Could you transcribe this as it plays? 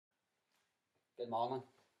Good morning.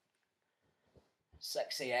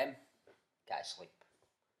 6 a.m. Can't sleep.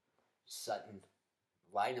 Sitting,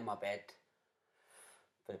 lying in my bed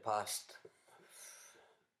for the past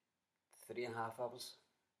 3.5 hours.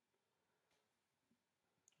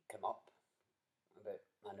 Come up about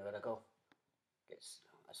an hour ago. Get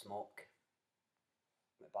a smoke.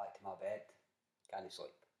 Went back to my bed. Can't sleep.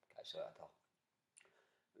 Can't sleep at all.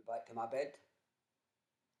 Went back to my bed.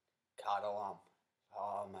 Car alarm.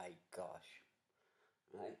 Oh my gosh.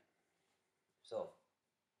 Right. So,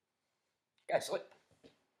 can't sleep.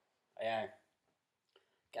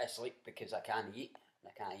 Can't sleep because I can't eat.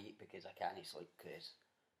 And I can't eat because I can't sleep because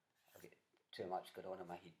I've got too much going on in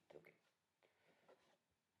my head.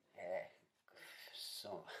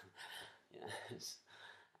 So, yeah, I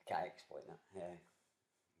can't explain it.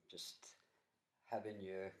 Just having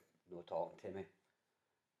you no talking to me.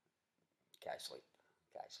 Can't sleep.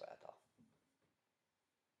 Can't sleep at all.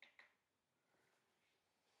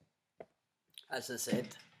 As I said,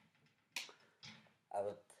 I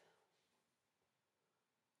would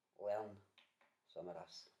learn some of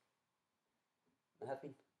this. I have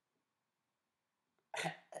been.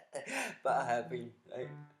 But I have been, right?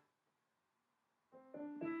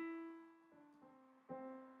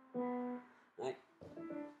 Right.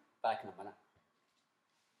 Back in a minute.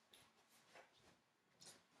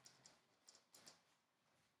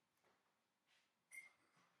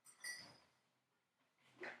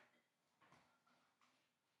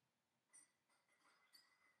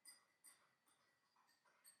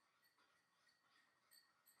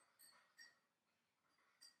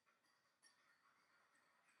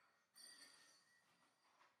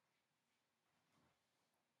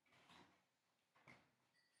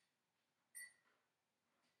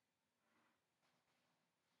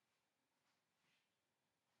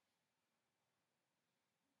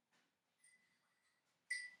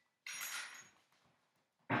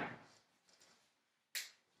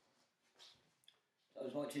 I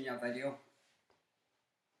was watching your video.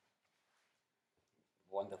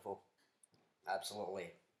 Wonderful.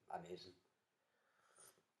 Absolutely amazing.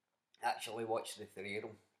 Actually watched the three of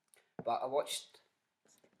them. But I watched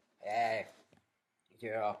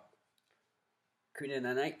your Queen of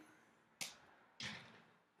the Night.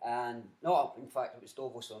 And no, in fact it was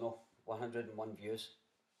Dovo Sono, 101 views.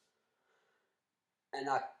 And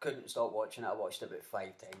I couldn't stop watching it. I watched it about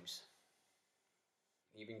 5 times.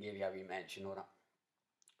 Even gave you a wee mention on it.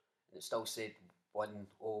 And it still said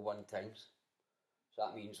 101 times. So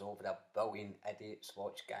that means over 1 billion idiots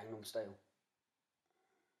watch Gangnam Style.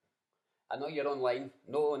 I know you're online.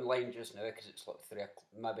 Not online just now because it's like 3 o'clock.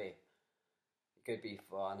 Maybe it could be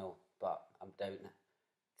 4, I know. But I'm doubting it.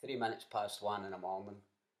 3 minutes past 1 in the morning.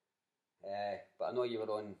 But I know you were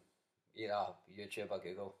on either YouTube or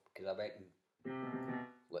Google because I went and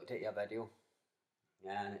looked at your video.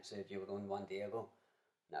 And it said you were on 1 day ago.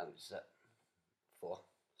 Now it's at 4.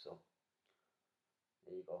 So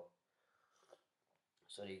there you go.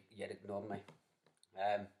 Sorry, you're ignoring me.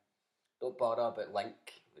 Don't bother about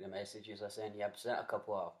link with the messages I sent you. I've sent a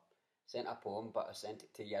poem, but I sent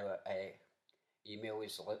it to your email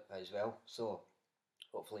as well. So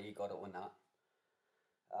hopefully you got it on that.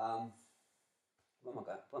 What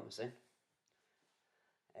am I saying?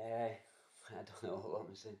 I don't know what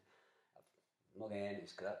I'm saying. I'm not getting any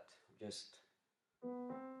script. I'm just.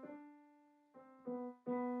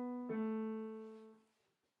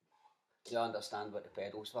 You understand what the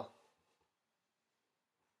pedals for?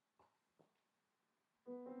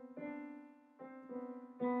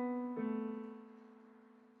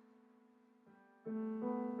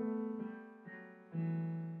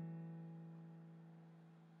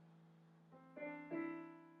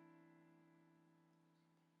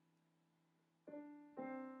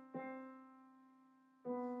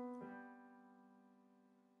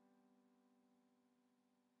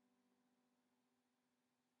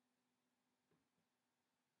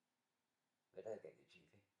 Where did I get the G?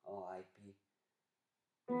 Oh, I, P,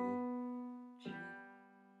 B, G,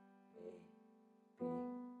 A, B,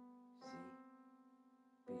 C,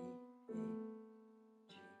 B, A, G,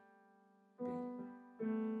 B.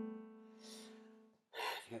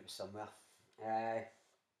 It was somewhere.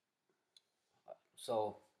 So,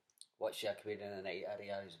 what's your Queen in the Night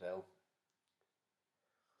area as well?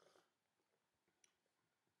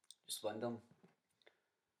 Just wondering.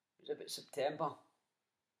 It was about September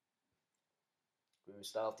when we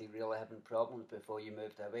started really having problems before you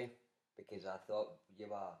moved away because I thought you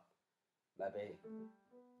were maybe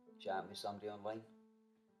chatting with somebody online.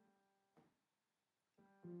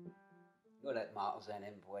 Not that it matters then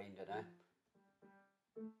in blind, you know.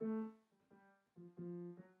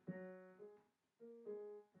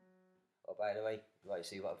 Oh, by the way, you want to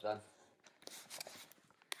see what I've done?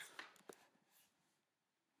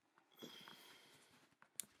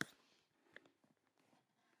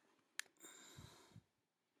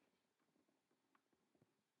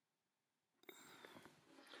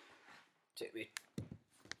 Took me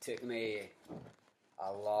took me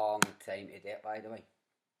a long time to do it, by the way,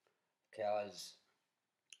 because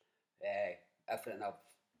everything I've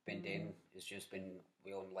been doing has just been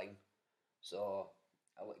way online. So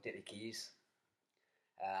I looked at the keys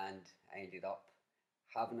and I ended up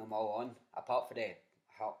having them all on, apart for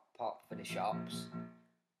the sharps.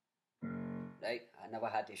 Right, I never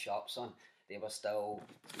had the sharps on. They were still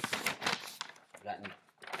written.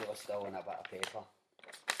 They were still on a bit of paper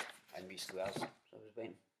and me squares. So I was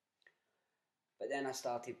waiting. But then I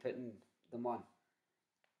started putting them on,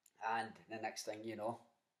 and the next thing you know,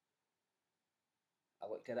 I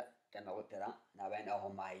looked at it. Then I looked at that, and I went, "Oh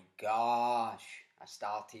my gosh!" I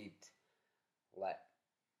started like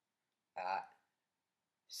at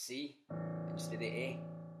C instead of A.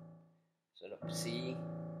 So C,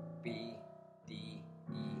 B, D,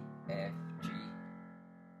 E, F, G.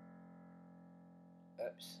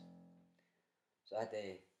 Oops. So I had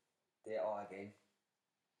to do it all again.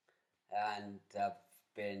 And the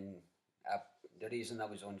reason I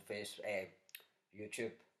was on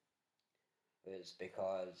YouTube was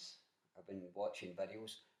because I've been watching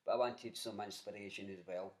videos, but I wanted some inspiration as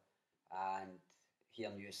well. And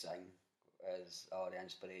hearing you sing is all the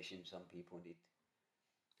inspiration some people need,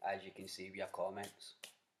 as you can see with your comments.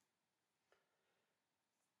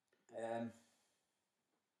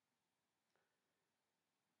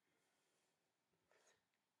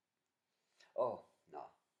 Oh,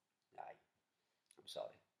 no, aye, I'm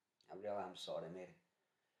sorry. I really am sorry, Mary.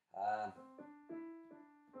 Um,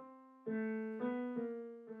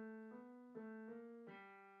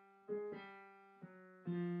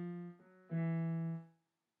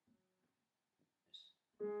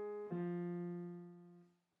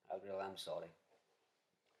 I really am sorry.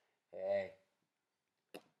 Uh,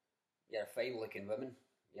 you're a fine looking woman.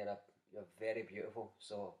 You're very beautiful.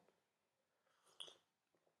 So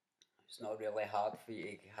it's not really hard for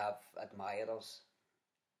you to have admirers,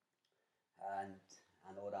 and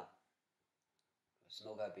I know that it's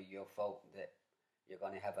not going to be your fault that you're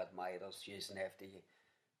going to have admirers chasing after you.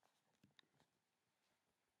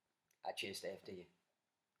 I chased after you,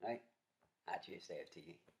 right? I chased after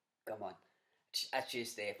you. Come on, I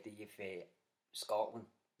chased after you for Scotland.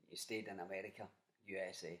 You stayed in America,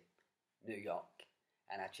 USA, New York,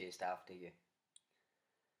 and I chased after you.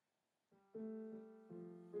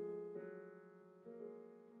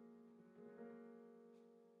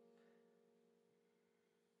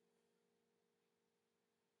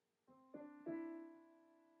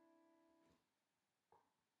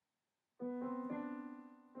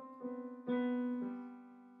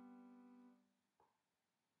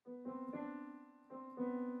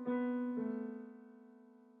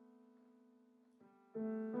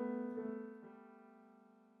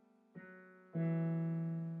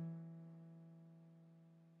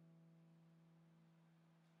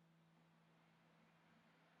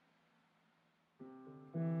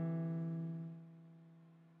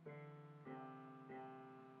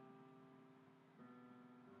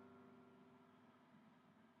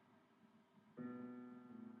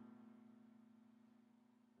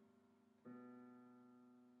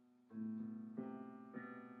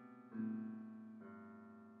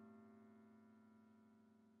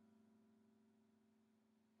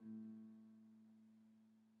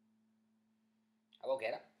 I will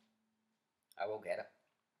get it. I will get it.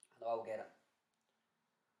 I know I'll get it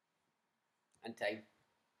in time.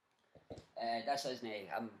 This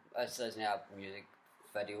isn't a music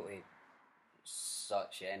video to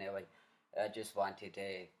such anyway. I just wanted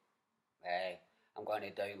to. I'm going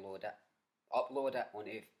to download it, upload it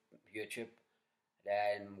onto YouTube.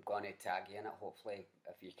 Then I'm going to tag you in it. Hopefully,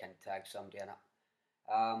 if you can tag somebody in it.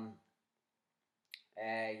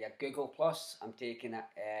 Your Google Plus, I'm taking it.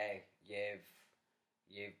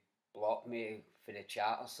 You've blocked me for the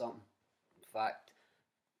chat or something. In fact,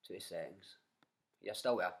 2 seconds. You're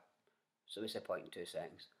still there. So what's the point in 2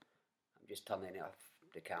 seconds? I'm just turning it off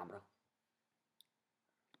the camera.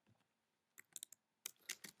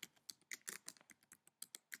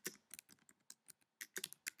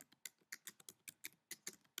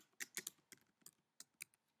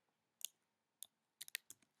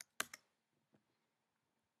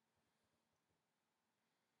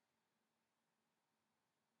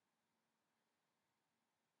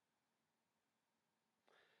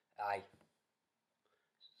 Aye.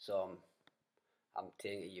 So I'm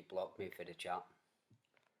taking it you blocked me for the chat.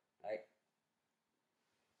 Right?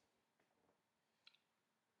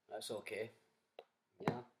 That's okay.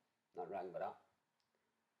 Yeah, not wrong with that.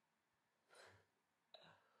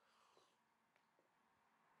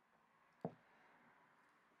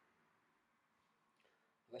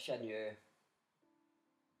 Wish I knew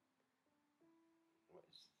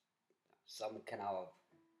what's some kind of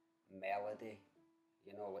melody,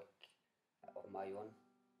 like of my own.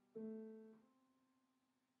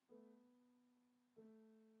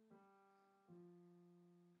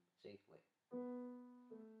 See, like,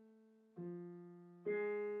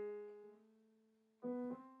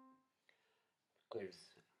 there's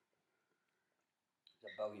a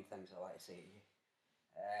billion things I like to say to you.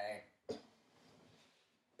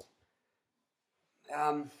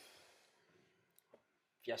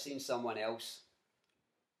 If you're seeing someone else,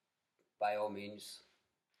 by all means,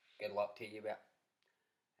 good luck to you. But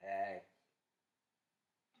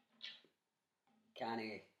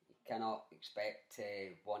you cannot expect to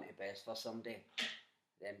want the best for somebody,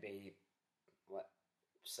 then be what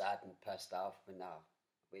sad and pissed off when they're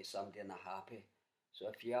with somebody and they're happy. So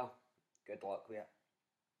if you are, good luck with it.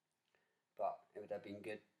 But it would have been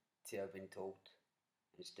good to have been told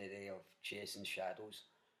instead of chasing shadows,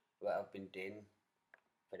 what I've been doing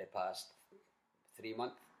for the past 3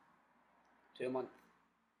 months, 2 months,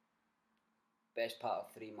 best part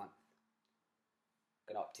of 3 months.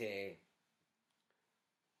 Going up to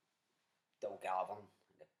Dungarvan,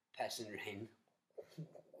 the pissing rain.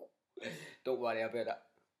 Don't worry about it.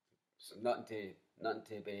 So nothing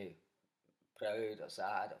to be proud or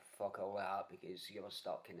sad or fuck all that because you were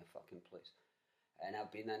stuck in a fucking place. And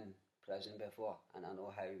I've been in prison before and I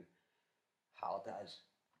know how hard it is.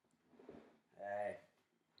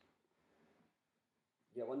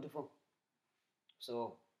 You're wonderful.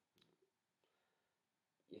 So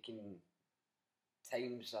you can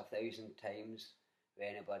times 1,000 times with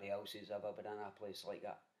anybody else who's ever been in a place like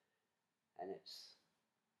that. And it's,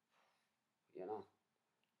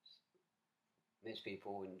 most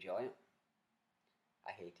people enjoy it.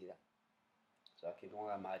 I hated it. So I can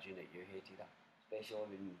only imagine that you hated it. Especially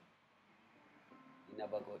when you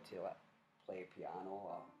never go to like play piano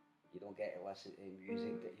or you don't get to listen to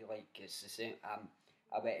music that you like. It's the same.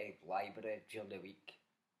 I went to the library during the week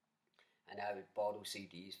and I would borrow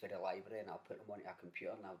CDs for the library and I'll put them onto a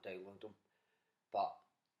computer and I'll download them. But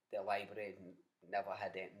the library never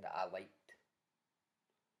had anything that I liked.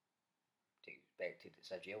 Expected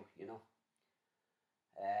it's a jail, If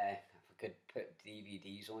I could put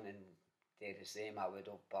DVDs on and do the same, I would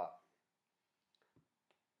have, but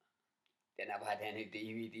they never had any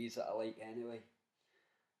DVDs that I like anyway.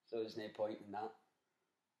 So there's no point in that.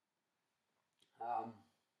 I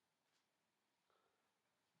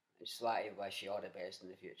just like to wish you all the best in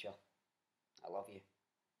the future. I love you.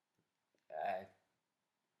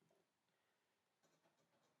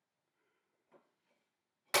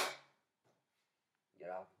 You're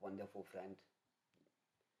a wonderful friend.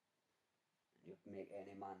 You make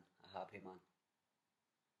any man a happy man.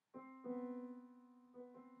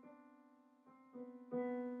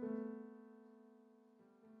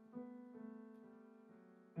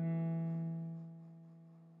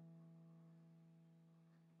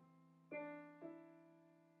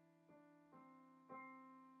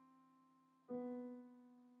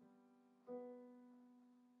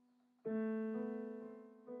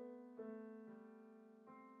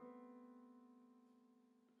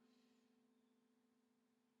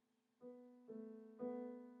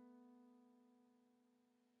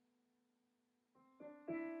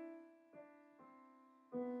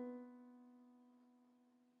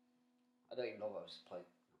 I don't even know what I was playing.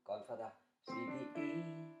 I've gone for the C D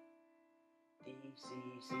E D C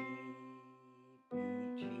C B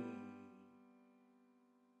G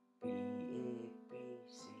B A B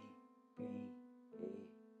C B A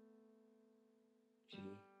G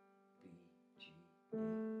B G A.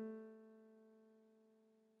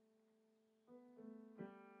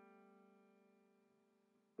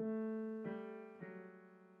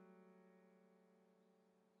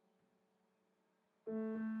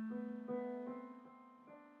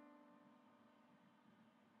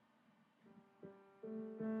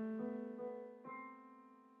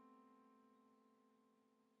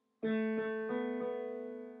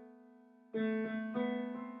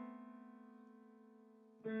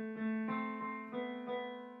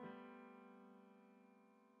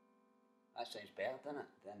 That sounds better, doesn't it?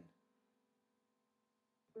 Than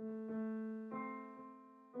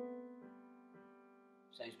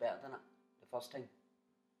sounds better, doesn't it? The first time.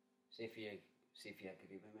 See if you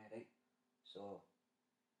agree with me, right? So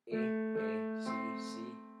A A C C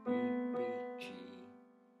B B G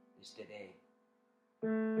instead of.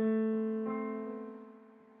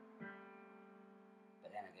 But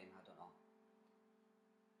then again,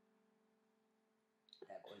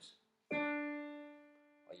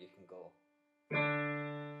 can go. Or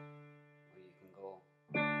you can go.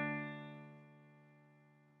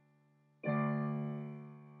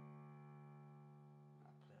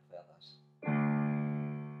 I prefer this.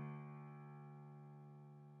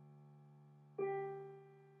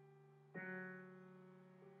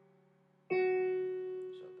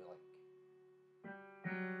 So it'll be like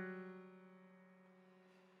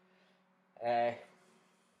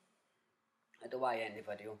I don't want to end the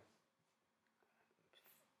video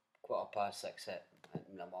 6:15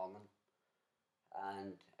 in the morning,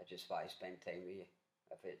 and I just want to spend time with you.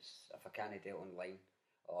 If I can't do it online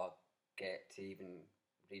or get to even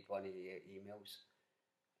read one of your emails,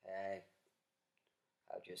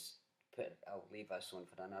 I'll leave this on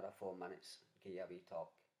for another 4 minutes, give you a wee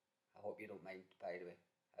talk. I hope you don't mind, by the way.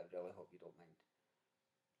 I really hope you don't mind.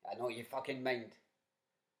 I know you fucking mind.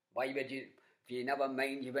 Why would you? If you never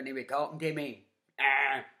mind, you wouldn't be talking to me.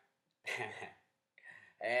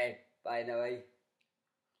 By the way,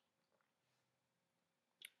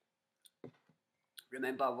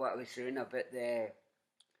 remember what I was saying about the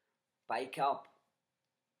bicarb,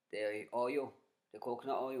 the oil, the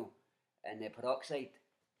coconut oil, and the peroxide?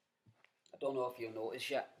 I don't know if you'll notice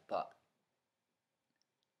yet, but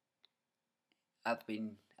I've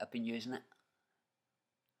been using it.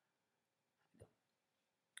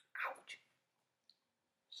 Ouch.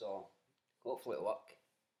 So hopefully it'll work.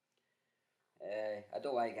 I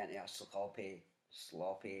don't want to get into a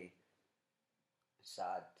sloppy,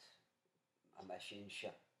 sad emission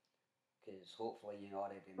shit, because hopefully you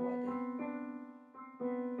already know what I do.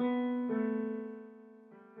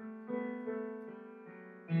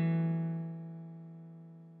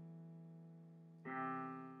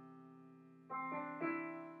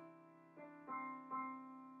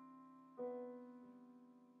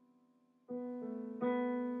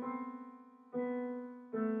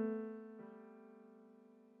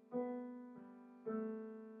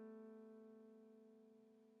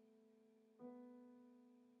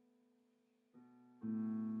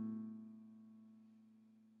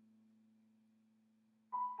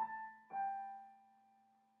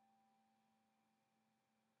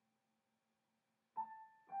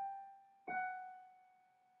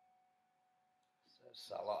 It's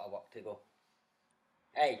a lot of work to go.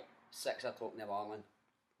 Hey, 6 o'clock in the morning.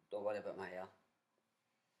 Don't worry about my hair.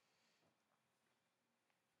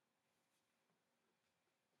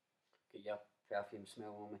 Get your perfume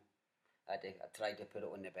smell on me. I tried to put it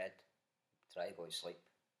on the bed. Try to go to sleep.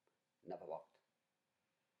 Never worked.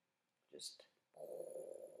 Just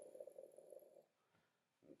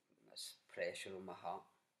this pressure on my heart.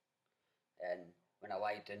 And when I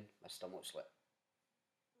lie down, my stomach's like.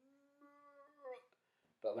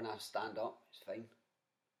 But when I stand up, it's fine.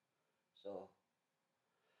 So,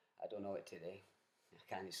 I don't know what to do. I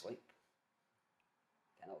can't sleep.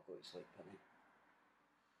 Cannot go to sleep at night.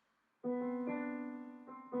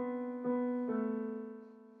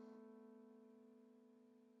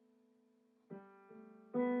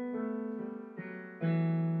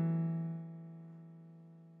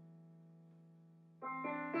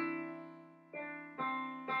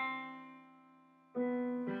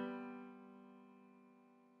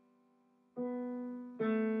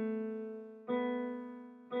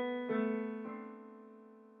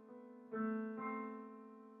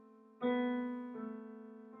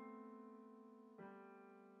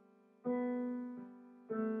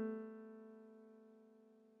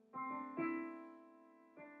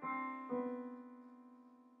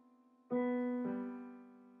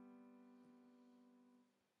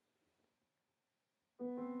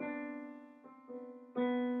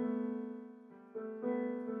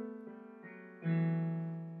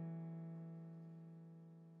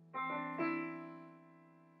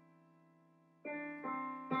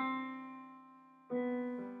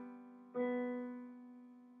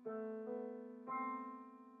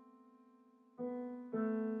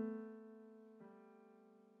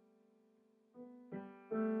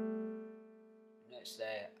 It's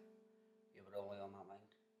you were only on my mind.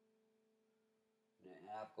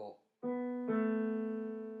 I've got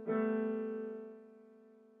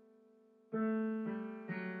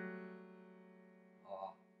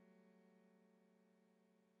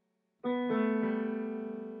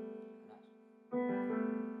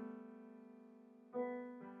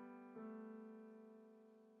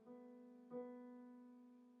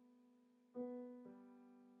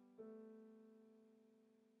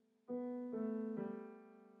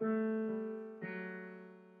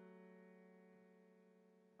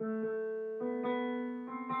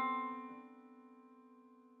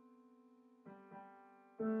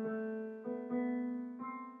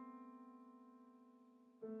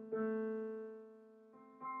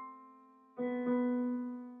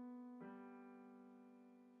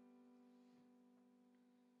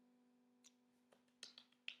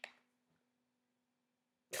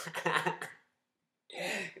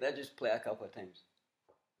Can I just play a couple of times?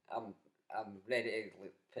 I'm ready to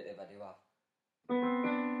put the video off.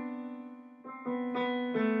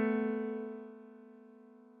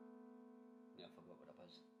 Yeah, I forgot what it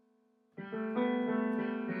was.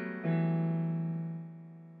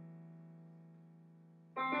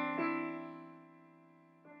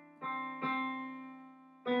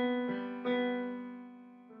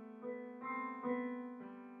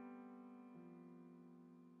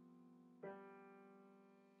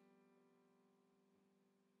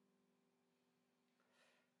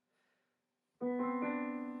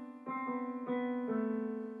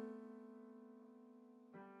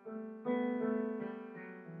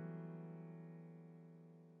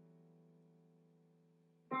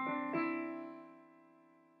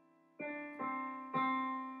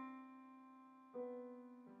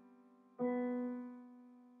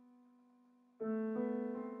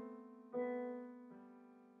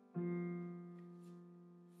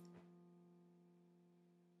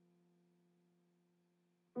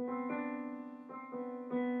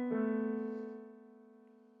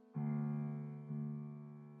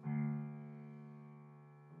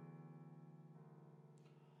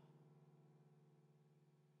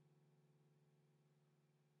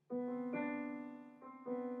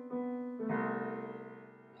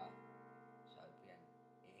 No, so it'd be an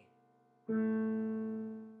A.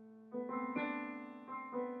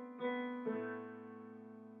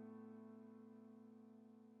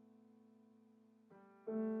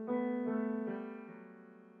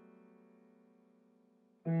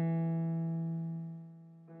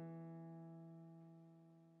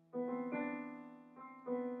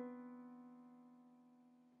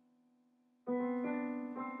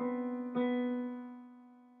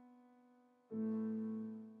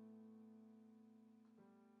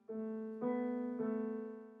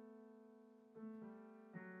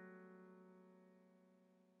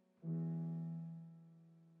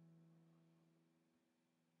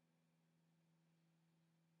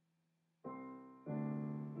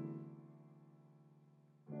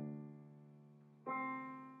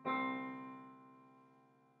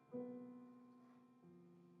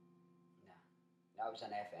 No, that was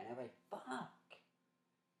an F anyway. Fuck.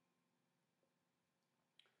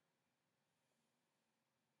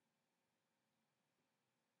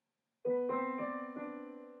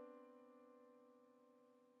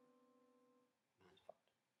 Man's fucked.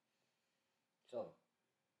 So.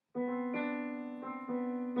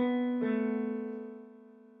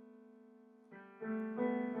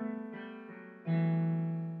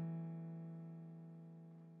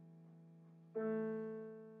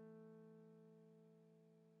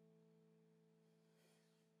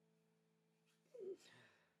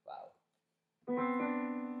 Wow.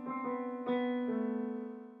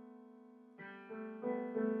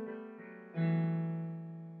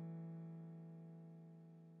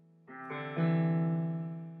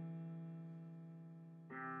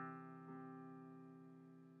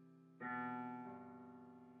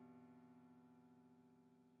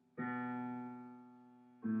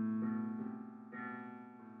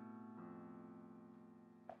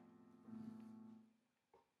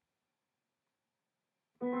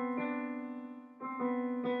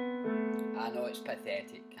 I know it's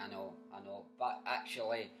pathetic, I know, but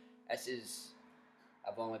actually, this is,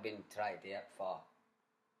 I've only been trying to do it for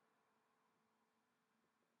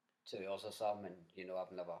 2 years or something, and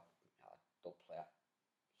I've never, I don't play it.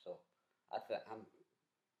 So I think I'm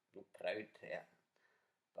not proud to it,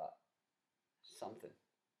 but something,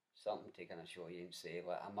 to kind of show you and say,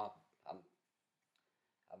 like, I'm a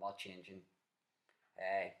changing.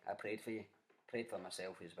 I prayed for you, prayed for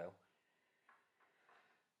myself as well.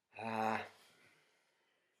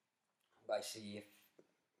 But I see if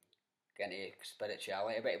get into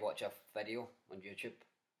spirituality, I better watch a video on YouTube,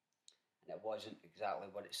 and it wasn't exactly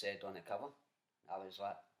what it said on the cover. I was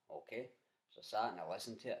like, okay. So I sat and I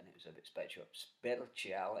listened to it, and it was about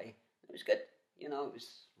spirituality. It was good, it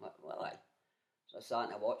was like. So I sat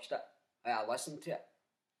and I watched it, I listened to it,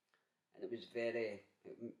 and it was it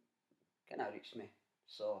kind of reached me.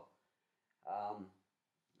 So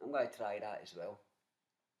I'm going to try that as well.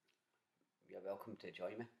 You're welcome to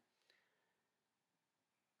join me.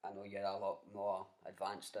 I know you're a lot more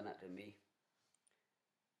advanced in it than me.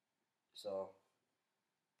 So,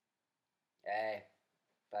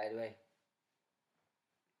 by the way,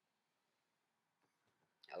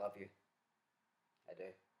 I love you. I do.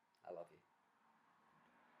 I love you.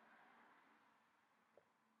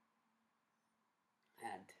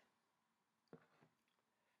 And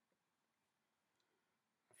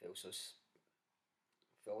I feel so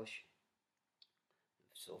foolish.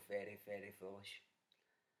 So very, very foolish.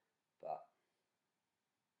 But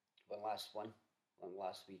one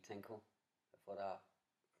last wee tinkle before I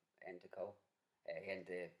end the call, end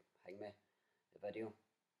the hang me, the video,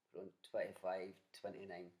 around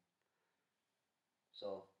 25:29.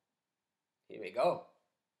 So here we go.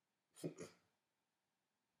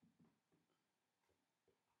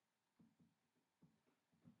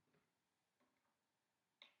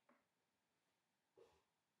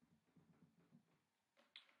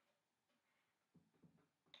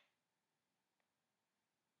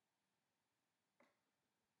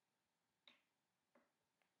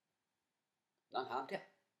 Nothing happened to you.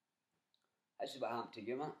 This is what happened to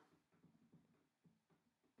you, man.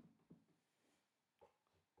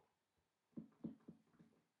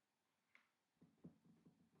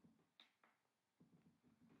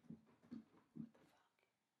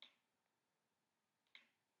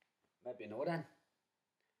 Maybe no then.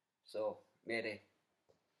 So, Mary,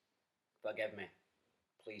 forgive me.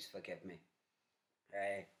 Please forgive me.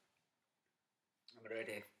 I'm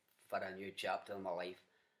ready for a new chapter in my life.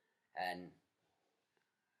 And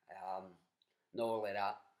not only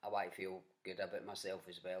that, I want to feel good about myself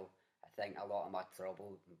as well. I think a lot of my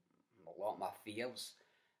trouble, a lot of my fears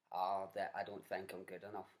are that I don't think I'm good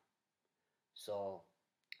enough. So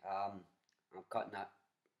I'm cutting that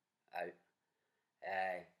out.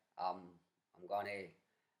 I'm gonna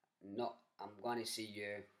not. I'm gonna see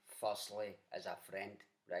you firstly as a friend,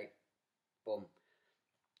 right? Boom.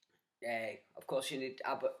 Of course you need.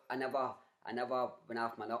 I never went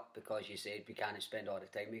off my nut because you said we can't spend all the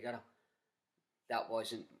time together. That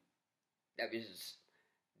wasn't. That was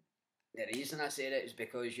the reason I said it is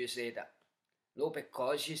because you said it. Not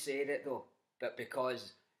because you said it though, but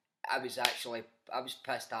because I was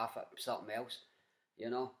pissed off at something else, you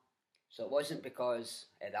know. So it wasn't because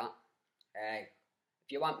of that.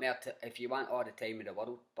 If you want all the time in the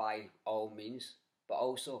world, by all means. But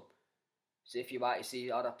also, so if you want to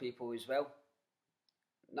see other people as well,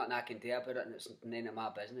 nothing I can do about it, and it's none of my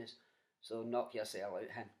business. So knock yourself out,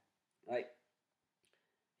 hen. Right?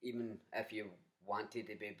 Even if you wanted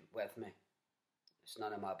to be with me, it's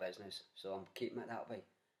none of my business. So I'm keeping it that way.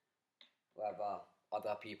 Whatever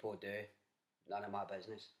other people do, none of my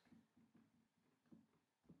business.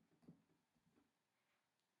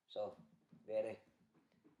 So, very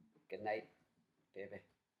good night, baby.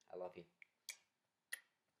 I love you.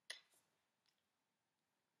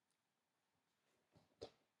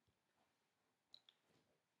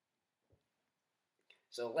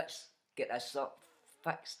 So let's get this up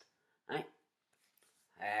fixed, right?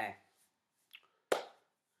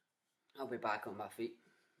 I'll be back on my feet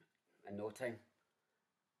in no time.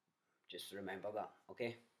 Just remember that,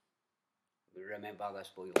 okay? Remember this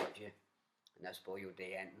boy loves you, and this boy will do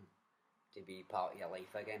anything to be part of your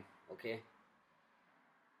life again, okay?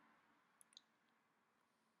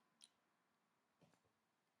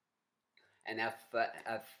 And if it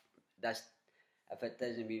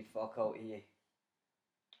doesn't mean fuck all to you,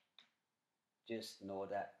 just know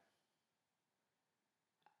that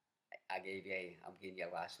I'm giving you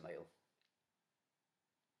a last smile.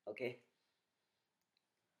 Okay?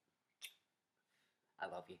 I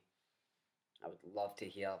love you. I would love to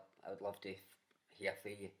hear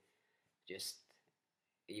from you. Just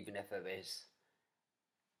even if it was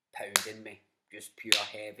pounding me, just pure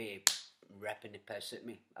heavy ripping the piss at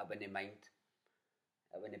me, I wouldn't mind.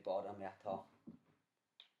 It wouldn't bother me at all.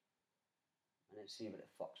 And let's see what the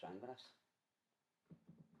fuck's wrong with us.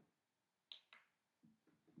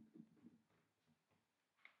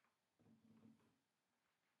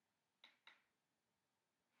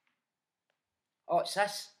 Oh, it's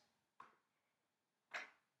this.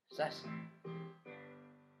 It's this.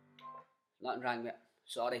 Nothing wrong with it.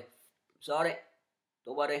 Sorry.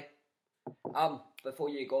 Don't worry. Before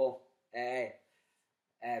you go,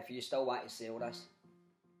 if you still want to sell this,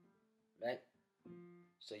 right?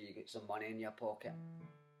 So you get some money in your pocket.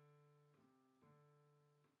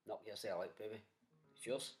 Knock yourself out, baby. It's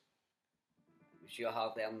yours. It's your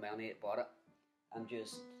hard-earned money that bought it. I'm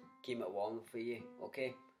just keeping it warm for you,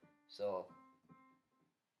 okay? So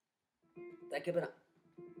think about it.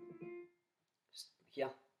 Here.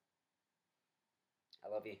 I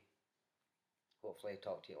love you. Hopefully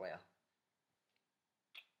talk to you later.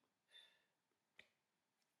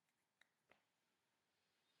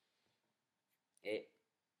 8,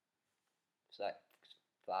 6,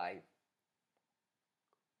 5,